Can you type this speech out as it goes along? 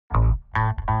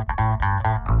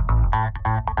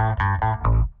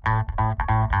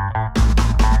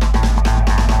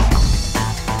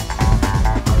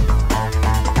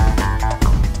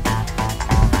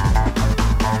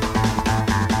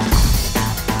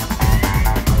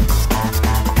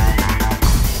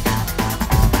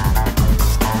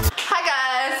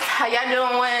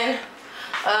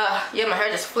Yeah, my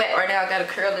hair just flat right now. I got a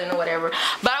curl in or whatever.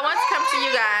 But I want to come to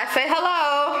you guys. Say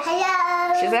hello.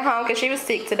 Hello. She's at home because she was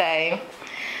sick today.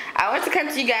 I want to come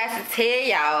to you guys to tell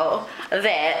y'all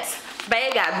that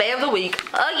Babe got Babe of the Week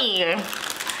again.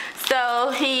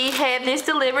 So he had this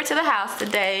delivered to the house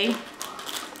today.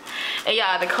 And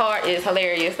y'all, the card is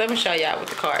hilarious. Let me show y'all what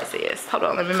the card says. Hold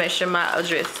on, let me make sure my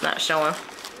address is not showing.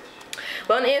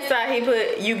 But on the inside, he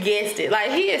put, you guessed it.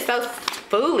 Like, he is so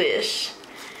foolish.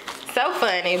 So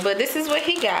funny, but this is what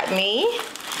he got me.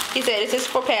 He said this is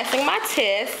for passing my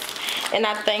test, and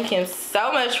I thank him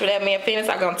so much for that. Me and Phoenix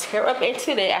are gonna tear up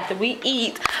into that after we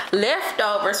eat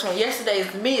leftovers from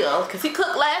yesterday's meal, because he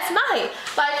cooked last night.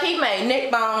 Like, he made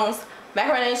neck bones,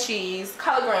 macaroni and cheese,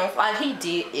 collard greens. Like, he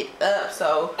did it up.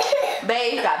 So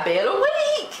Babe got Babe of the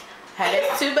Week. Had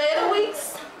it 2 Babe of the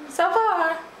Weeks so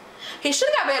far. He should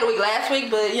have got Babe of the Week last week,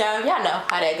 but y'all know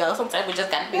how that goes. Sometimes we just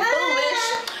gotta be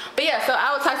foolish. But yeah, so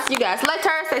I will talk to you guys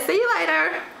later. Say see you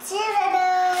later. See you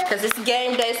later. Because it's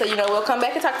game day, so you know we'll come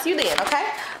back and talk to you then, okay?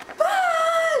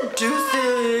 Bye.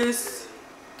 Deuces.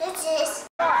 Deuces.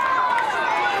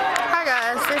 Hi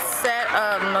guys, it's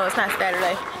no, it's not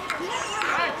Saturday.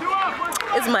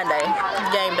 It's Monday.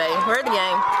 Game day. We're at the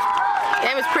game.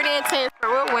 Game is pretty intense, but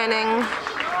we're winning.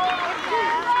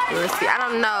 Let's see. I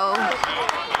don't know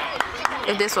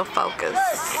if this will focus.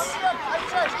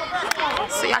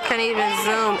 See, I can't even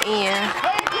zoom in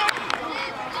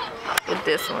with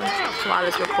this one while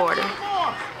it's recording.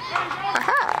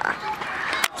 Aha.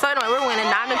 So anyway, we're winning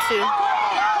 9-2.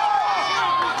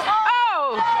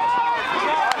 Oh!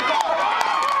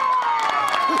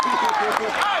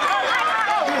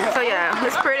 So yeah,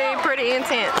 it's pretty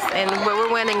intense, and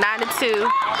we're winning 9-2.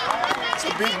 It's a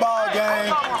big ball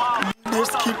game. We need this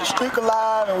to keep the streak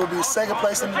alive, and we'll be second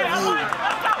place in the review.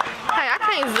 Hey, I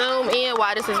can't zoom in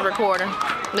while this is recording.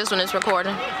 This one is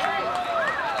recording.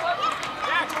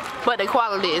 But the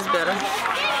quality is better.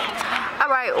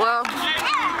 Alright, well,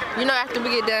 you know after we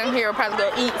get done here, we'll probably go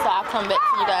eat, so I'll come back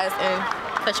to you guys and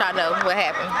let y'all know what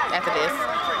happened after this.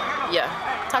 Yeah.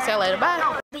 Talk to y'all later.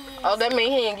 Bye. Oh, that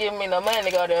means he ain't giving me no money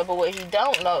to go there, but what he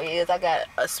don't know is I got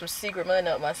some secret money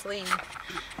up my sleeve.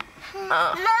 You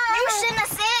shouldn't have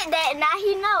said that. Now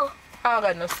he know. I don't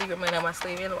got no secret money on my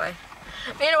sleeve anyway.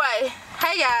 Anyway,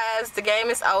 hey guys, the game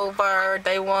is over.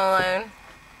 They won.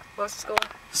 What's the score?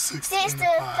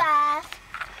 6-5.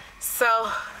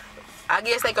 So, I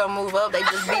guess they gonna move up. They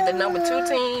just beat the number 2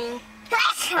 team.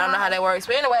 I don't know how that works,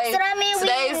 but anyway. So that means we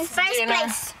in first dinner.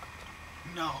 place.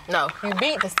 No, you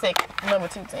beat the number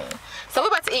 2 team. So we're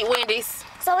about to eat Wendy's.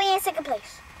 So we in second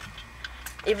place.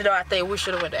 Even though I think we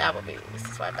should have went to Applebee's.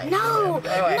 That's what I think. No,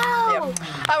 anyway, no.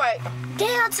 Yeah. All right.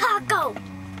 Del Taco.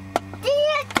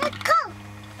 Del Taco.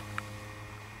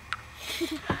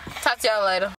 Talk to y'all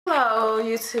later. Hello,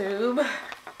 YouTube.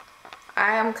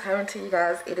 I am coming to you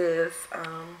guys. It is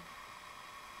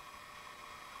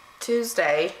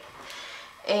Tuesday,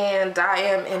 and I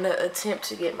am in an attempt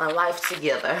to get my life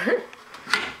together.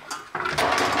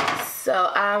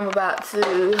 So I'm about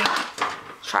to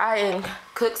try and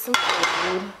cook some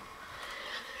food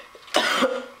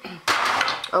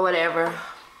or whatever,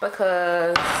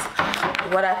 because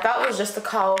what I thought was just a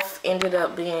cough ended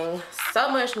up being so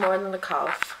much more than a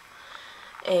cough,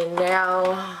 and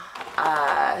now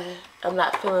I'm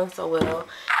not feeling so well,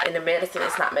 and the medicine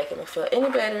is not making me feel any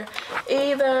better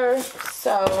either.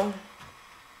 So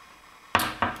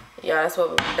yeah, that's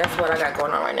what I got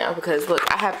going on right now, because look,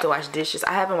 I have to wash dishes.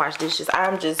 I haven't washed dishes. I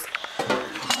am just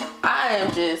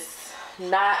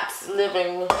not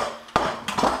living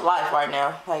life right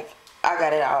now. Like, I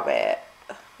got it all bad.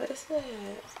 What is that?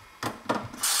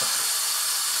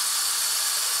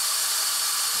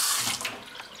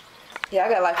 Yeah, I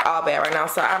got life all bad right now.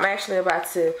 So I'm actually about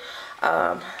to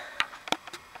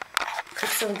cook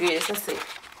some grits. Let's see.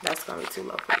 That's gonna be too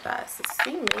low for you guys to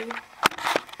see me.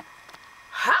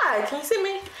 Hi, can you see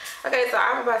me? Okay, so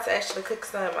I'm about to actually cook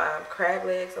some crab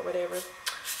legs or whatever.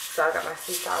 So I got my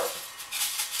sea salt.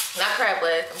 Not crab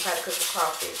legs, I'm trying to cook the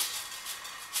crawfish.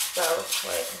 So,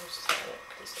 wait, let me just have a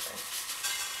piece of thing.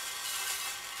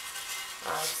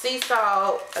 Sea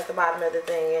salt at the bottom of the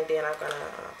thing, and then I'm gonna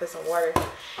put some water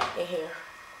in here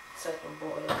so it can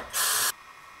boil.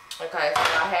 Okay, so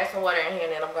I have some water in here,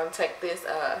 and then I'm gonna take this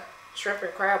shrimp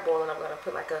and crab boil, and I'm gonna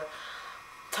put like a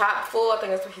top full. I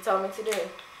think that's what he told me to do.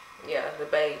 yeah, the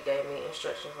babe gave me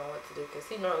instructions on what to do because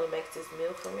he normally makes this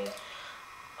meal for me.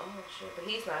 Oh shit, but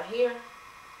he's not here, so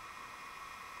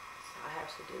I have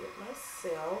to do it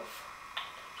myself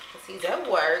because he's at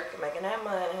work making that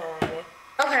money, honey.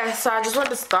 Okay, so I just wanted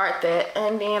to start that,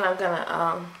 and then I'm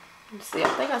gonna let's see. I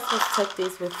think I'm supposed to take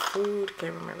these with food.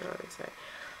 Can't remember what they say.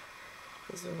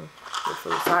 These are with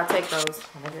food, so I take those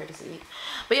when I'm ready to eat.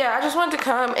 But yeah, I just wanted to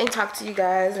come and talk to you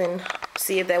guys and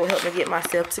see if that would help me get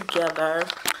myself together.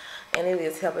 And it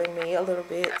is helping me a little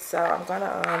bit, so I'm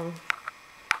gonna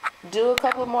do a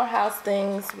couple more house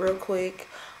things real quick.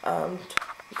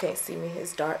 You can't see me,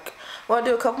 it's dark. I'm gonna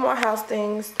do a couple more house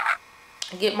things,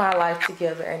 get my life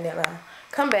together, and then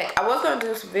come back. I was gonna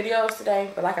do some videos today,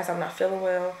 but like I said, I'm not feeling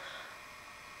well.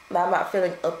 I'm not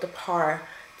feeling up to par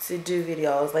to do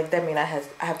videos. Like that means I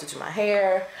have to do my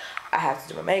hair, I have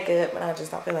to do my makeup, and I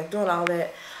just don't feel like doing all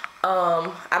that.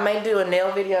 I may do a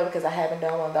nail video because I haven't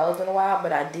done one of those in a while,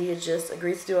 but I did just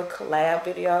agree to do a collab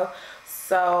video.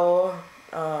 So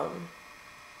I'll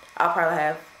probably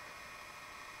have,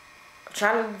 I'm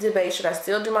trying to debate, should I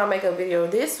still do my makeup video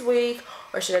this week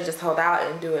or should I just hold out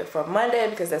and do it for Monday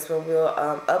because that's when we'll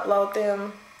upload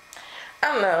them.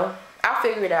 I don't know. I'll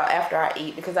figure it out after I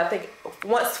eat because I think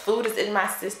once food is in my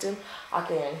system, I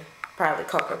can probably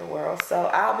conquer the world. So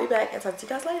I'll be back and talk to you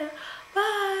guys later.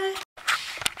 Bye.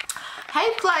 Hey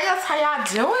players, how y'all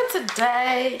doing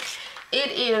today?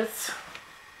 It is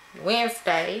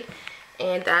Wednesday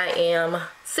and I am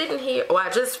sitting here. Well, I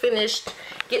just finished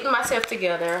getting myself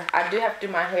together. I do have to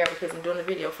do my hair because I'm doing a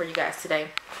video for you guys today.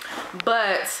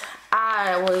 But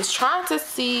I was trying to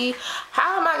see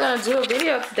how am I gonna do a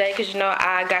video today because you know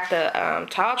I got the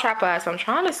tall tripod, so I'm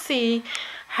trying to see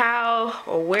how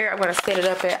or where I'm gonna set it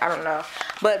up at. I don't know,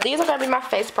 but these are gonna be my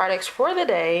face products for the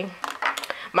day.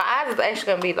 My eyes is actually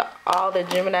gonna be all the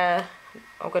Gemini.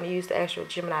 I'm gonna use the actual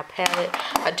Gemini palette.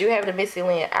 I do have the Missy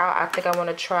Lynn out. I think I want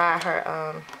to try her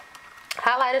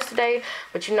highlighters today,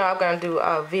 but you know I'm gonna do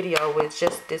a video with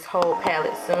just this whole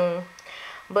palette soon.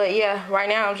 But yeah, right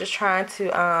now I'm just trying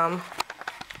to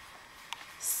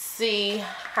see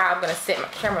how I'm gonna set my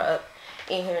camera up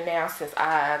in here now since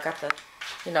I got the,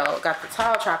 you know, got the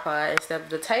tall tripod instead of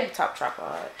the tabletop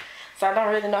tripod. So I don't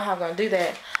really know how I'm gonna do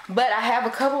that. But I have a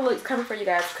couple looks coming for you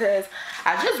guys because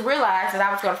I just realized that I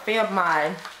was gonna film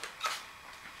my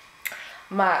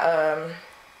my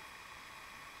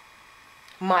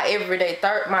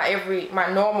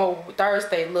normal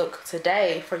Thursday look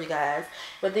today for you guys,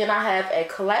 but then I have a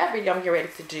collab video I'm getting ready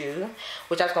to do,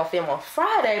 which I was gonna film on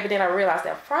Friday, but then I realized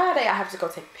that Friday I have to go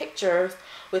take pictures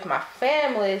with my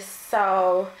family,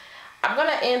 so I'm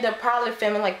gonna end up probably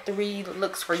filming like 3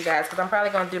 looks for you guys because I'm probably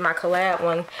gonna do my collab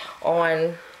one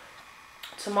on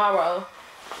tomorrow,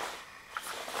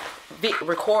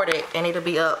 record it, and it'll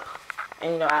be up.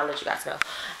 And you know, I'll let you guys know.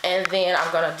 And then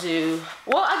I'm gonna do,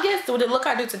 well, I guess with the look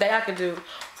I do today, I could do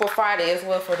for Friday as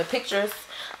well for the pictures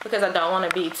because I don't want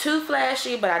to be too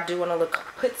flashy, but I do want to look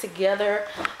put together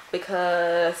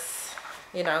because,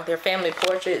 you know, they're family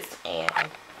portraits and,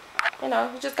 you know,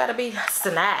 you just gotta be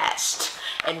snatched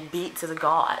and beat to the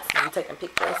gods when you're taking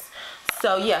pictures.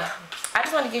 So yeah, I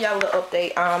just want to give y'all a little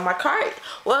update. My cart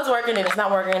was working and it's not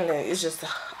working. It's just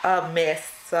a mess.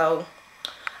 So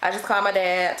I just called my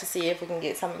dad to see if we can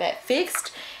get some of that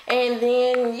fixed. And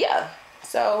then, yeah.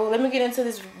 So let me get into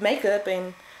this makeup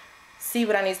and see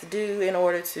what I need to do in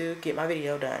order to get my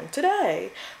video done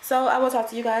today. So I will talk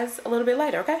to you guys a little bit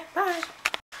later, okay? Bye.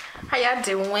 How y'all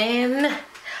doing?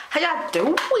 How y'all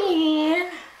doing?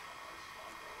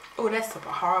 Oh, that's a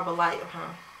horrible light,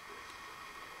 huh?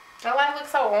 That light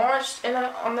looks so orange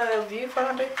on the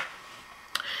viewfinder.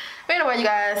 But anyway, you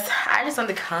guys, I just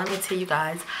wanted to come and tell you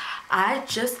guys I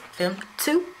just filmed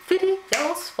 2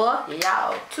 videos for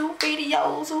y'all. 2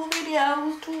 videos.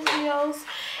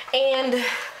 And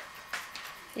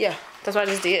yeah, that's what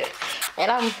I just did.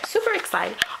 And I'm super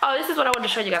excited. Oh, this is what I wanted to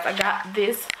show you guys. I got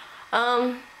this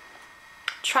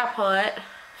tripod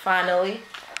finally.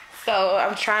 So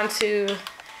I'm trying to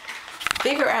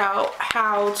figure out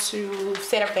how to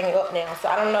set everything up now. So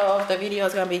I don't know if the video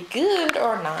is gonna be good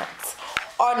or not,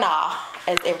 or nah,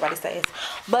 as everybody says.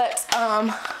 But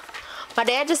my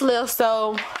dad just left,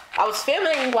 so I was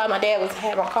filming while my dad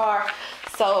had my car.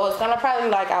 So it's gonna probably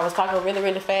like I was talking really,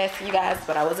 really fast to you guys,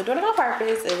 but I wasn't doing it on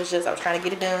purpose. It was just I was trying to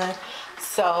get it done.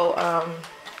 So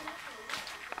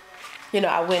you know,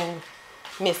 I wouldn't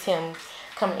miss him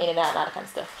coming in and out and all that kind of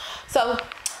stuff. So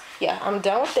yeah, I'm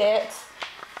done with that.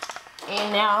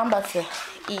 And now I'm about to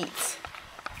eat.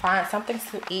 Find something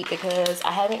to eat because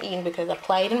I haven't eaten because I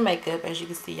played in makeup. As you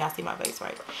can see, y'all see my face,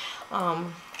 right?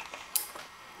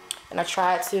 And I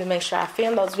tried to make sure I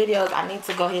film those videos. I need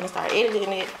to go ahead and start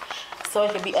editing it so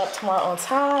it can be up tomorrow on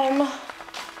time.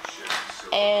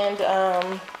 And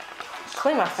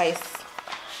clean my face.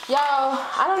 Y'all,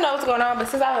 I don't know what's going on, but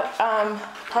since I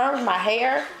permed my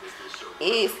hair,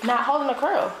 it's not holding a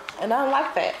curl. And I don't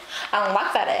like that. I don't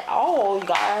like that at all, you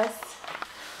guys.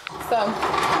 So,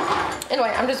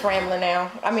 anyway, I'm just rambling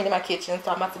now. I'm in my kitchen,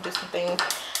 so I'm about to do some things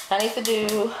I need to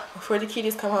do before the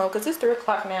kiddies come home, because it's 3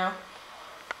 o'clock now.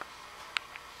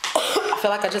 I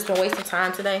feel like I've just been wasting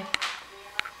time today.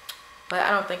 But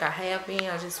I don't think I have been.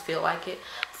 I just feel like it.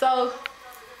 So,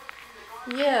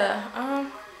 yeah.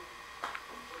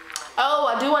 Oh,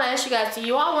 I do want to ask you guys, do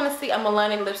you all want to see a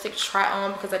Milani lipstick try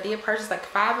on? Because I did purchase like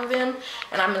 5 of them,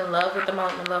 and I'm in love with them.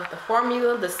 I'm in love with the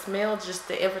formula, the smell, just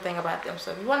the everything about them.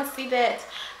 So if you want to see that,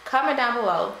 comment down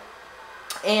below.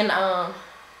 And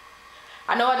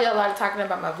I know I did a lot of talking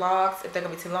about my vlogs, if they're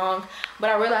going to be too long, but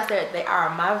I realized that they are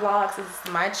my vlogs. This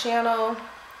is my channel.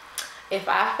 If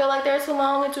I feel like they're too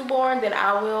long and too boring, then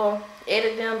I will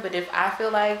edit them. But if I feel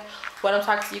like what I'm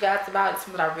talking to you guys about is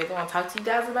something I really want to talk to you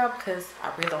guys about, because I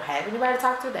really don't have anybody to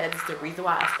talk to. That is the reason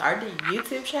why I started a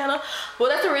YouTube channel. Well,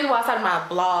 that's the reason why I started my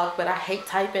blog, but I hate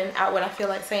typing out what I feel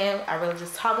like saying. I really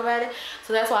just talk about it.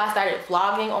 So that's why I started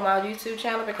vlogging on my YouTube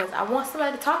channel, because I want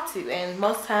somebody to talk to. And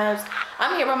most times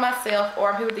I'm here by myself,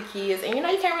 or I'm here with the kids. And you know,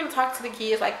 you can't really talk to the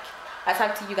kids like I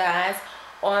talk to you guys.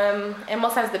 And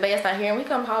most times the baby's not here, and we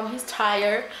come home, he's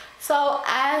tired. So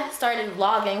I started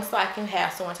vlogging so I can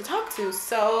have someone to talk to.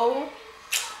 So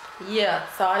yeah,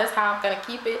 so that's how I'm gonna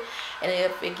keep it. And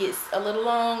if it gets a little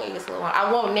long, it gets a little long.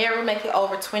 I won't never make it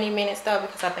over 20 minutes though,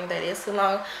 because I think that is too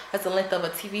long. That's the length of a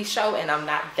TV show, and I'm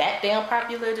not that damn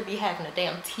popular to be having a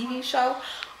damn TV show.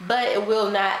 But it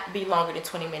will not be longer than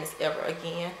 20 minutes ever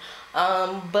again.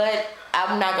 But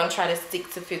I'm not gonna try to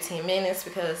stick to 15 minutes,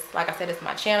 because like I said, it's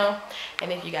my channel,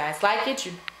 and if you guys like it,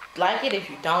 you like it. If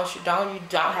you don't, you don't. You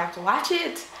don't have to watch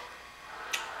it.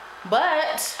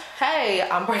 But hey,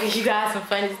 I'm bringing you guys some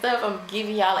funny stuff. I'm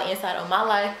giving y'all an insight on my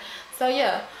life. So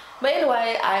yeah, but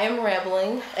anyway, I am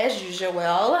rambling as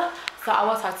usual. So I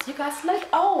will talk to you guys later.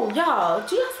 Oh y'all,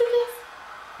 do y'all see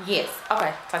this? Yes.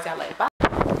 Okay, talk to y'all later. Bye.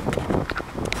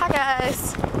 Hi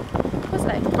guys. What's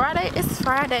that? Friday? It's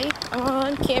Friday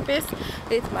on campus.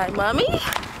 It's my mommy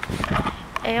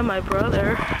and my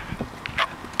brother.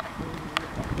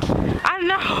 I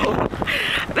know.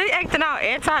 They acting all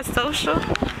antisocial.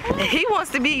 He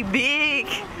wants to be big.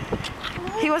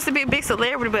 He wants to be a big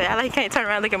celebrity, but he can't turn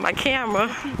around and look at my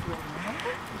camera.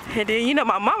 And then, you know,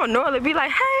 my mama normally be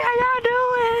like, hey, how y'all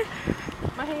doing?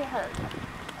 My head hurts.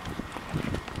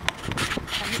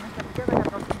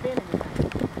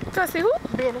 Go see who?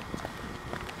 Benny.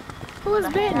 Who is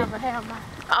Benny?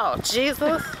 Oh,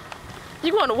 Jesus.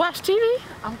 You going to watch TV?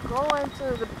 I'm going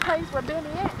to the place where Benny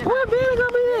at. Where Benny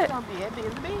gonna be at? He's gonna be at Busy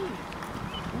Bees.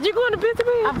 You going to Busy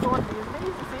Bees? I'm going to Busy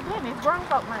Bees to see Benny. It's grown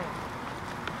folk man.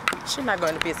 She's not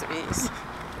going to Busy Bees.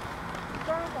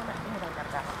 Grown folk man. He don't got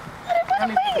a dog. I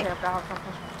mean, they have dogs on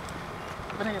push.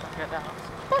 But they don't got dogs.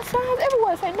 That sounds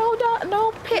everywhere. Say no dog,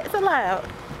 no pets allowed.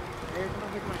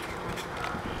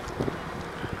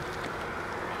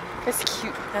 It's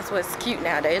cute. That's what's cute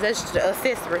nowadays. That's just the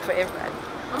accessory for everybody.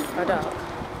 A dog.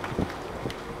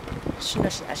 She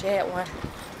knows she had one.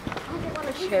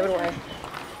 She gave it away.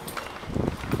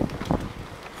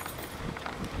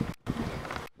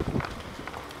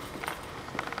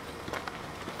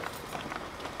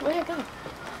 Where'd it go?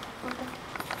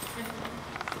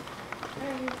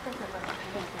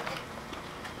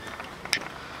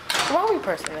 Why are we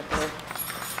pressing it through?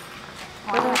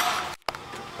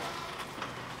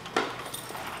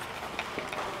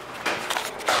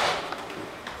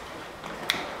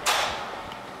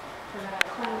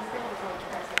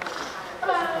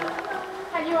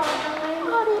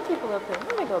 Up there.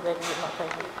 Let me go back and get my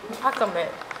paper. I'll come back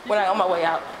when I'm on my way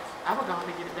out. I was going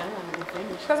to get it done and get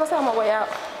finished. Because I said on my way out,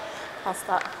 I'll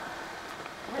stop.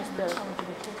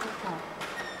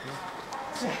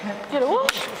 Get a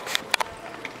what?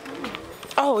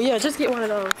 Oh yeah, just get one of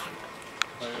those.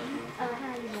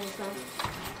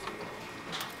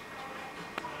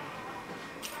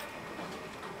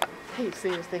 He's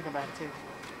serious thinking about it too.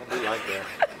 I do like that.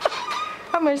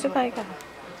 How much the pay cost?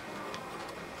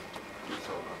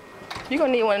 You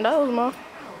gonna need one of those, Mom.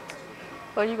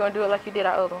 Or you gonna do it like you did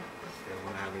our other one? Yeah, I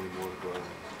don't have any more gold.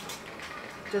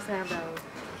 Just have those.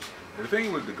 The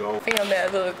thing with the gold. Film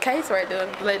that little case right there,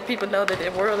 let people know that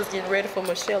the world is getting ready for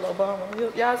Michelle Obama.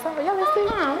 Y'all saw it? Y'all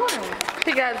see?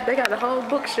 They got the whole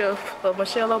bookshelf of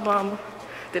Michelle Obama.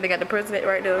 Then they got the president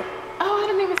right there. Oh, I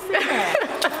didn't even see that.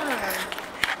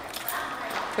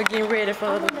 We're getting ready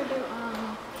for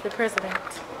the president.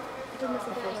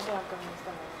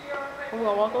 We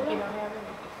gonna walk over there?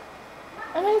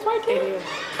 days right there? It is.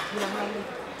 You know how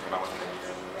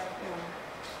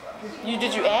many?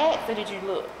 Did you ask or did you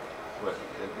look? What?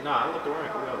 No, I looked around. We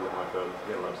gotta look like those.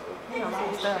 Get a lot of stuff. You know,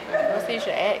 some stuff. Let's see, you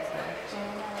should ask.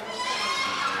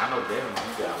 I know Devin,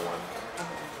 you got one.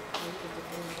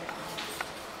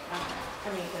 I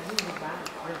mean, because we was buying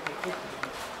birthday cookies.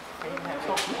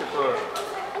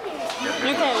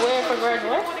 You can't wear it for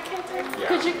graduation?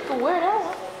 Because you can wear that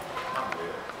one.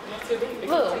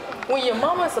 Look, when your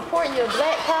mama supporting your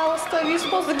black power stuff, you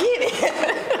supposed to get it.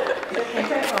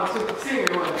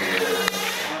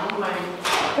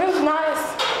 It was nice.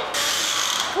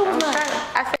 It was nice.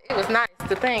 I said it was nice.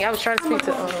 The thing, I was trying to speak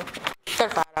to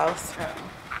 $35.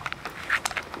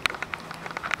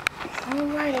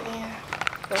 Alright then.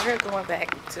 So we're going back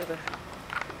to the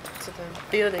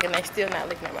building and they still not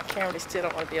looking at my camera. They still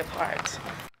don't want to be a part.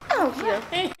 Oh yeah.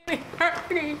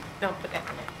 Don't put that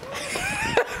in there.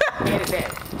 Edit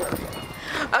that.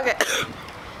 Okay.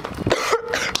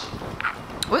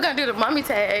 We're gonna do the mommy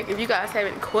tag. If you guys have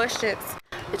any questions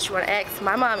that you want to ask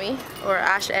my mommy, or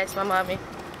I should ask my mommy,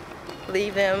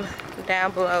 leave them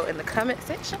down below in the comment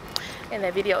section. And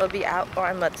that video will be out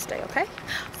on Mother's Day, okay?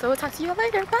 So we'll talk to you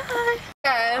later. Bye.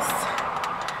 Guys,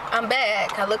 I'm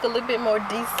back. I look a little bit more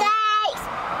decent. Guys.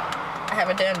 I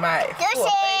haven't done my full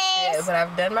face yet, but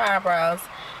I've done my eyebrows.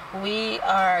 We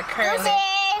are currently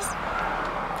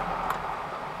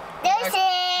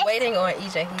waiting on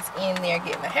EJ. He's in there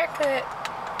getting a haircut.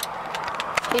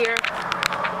 Here.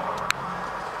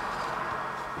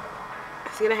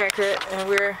 He's getting a haircut, and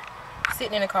we're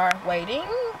sitting in the car waiting.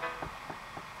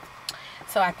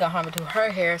 So I can go home and do her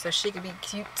hair so she can be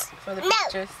cute for the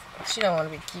pictures. She don't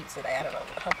want to be cute today. I don't know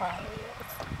what her problem is.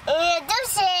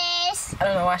 Deuces. I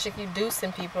don't know why she keep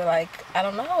deucing people. Like, I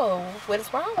don't know what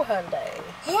is wrong with her today.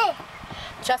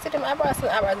 Y'all see them eyebrows?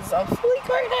 The eyebrows is on fleek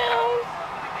right now.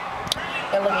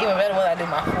 They look even better when I do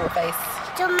my full face.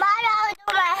 Tomorrow I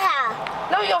do my hair.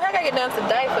 No, your hair gotta get done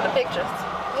today for the pictures.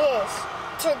 Yes.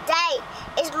 Today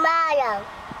is tomorrow.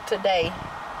 Today.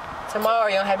 Tomorrow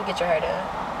you don't have to get your hair done.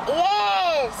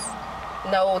 Yes.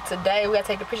 No, today. We gotta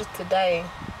take the pictures today.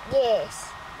 Yes.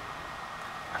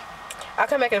 I'll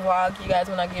come back and vlog you guys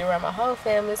when I get around my whole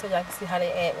family so y'all can see how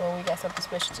they act when we got something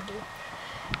special to do.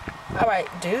 Alright,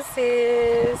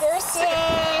 deuces.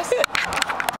 Deuces.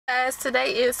 Guys,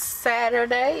 today is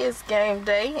Saturday. It's game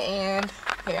day and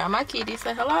here are my kitties.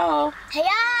 Say hello. Hello.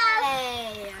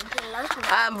 Hey,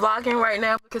 I'm vlogging right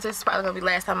now because this is probably gonna be the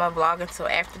last time I vlog until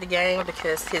after the game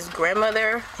because his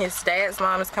grandmother, his dad's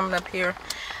mom is coming up here.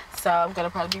 So I'm gonna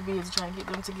probably be busy trying to get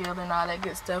them together and all that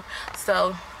good stuff.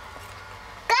 So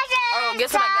oh,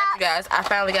 guess what I got you guys? I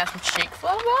finally got some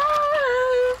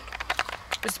Chick-fil-A.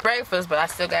 It's breakfast, but I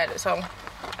still got it, so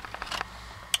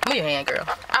move your hand, girl.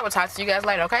 I will talk to you guys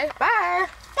later, okay? Bye.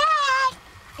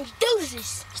 Bye.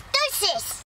 Deuces.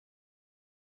 Deuces.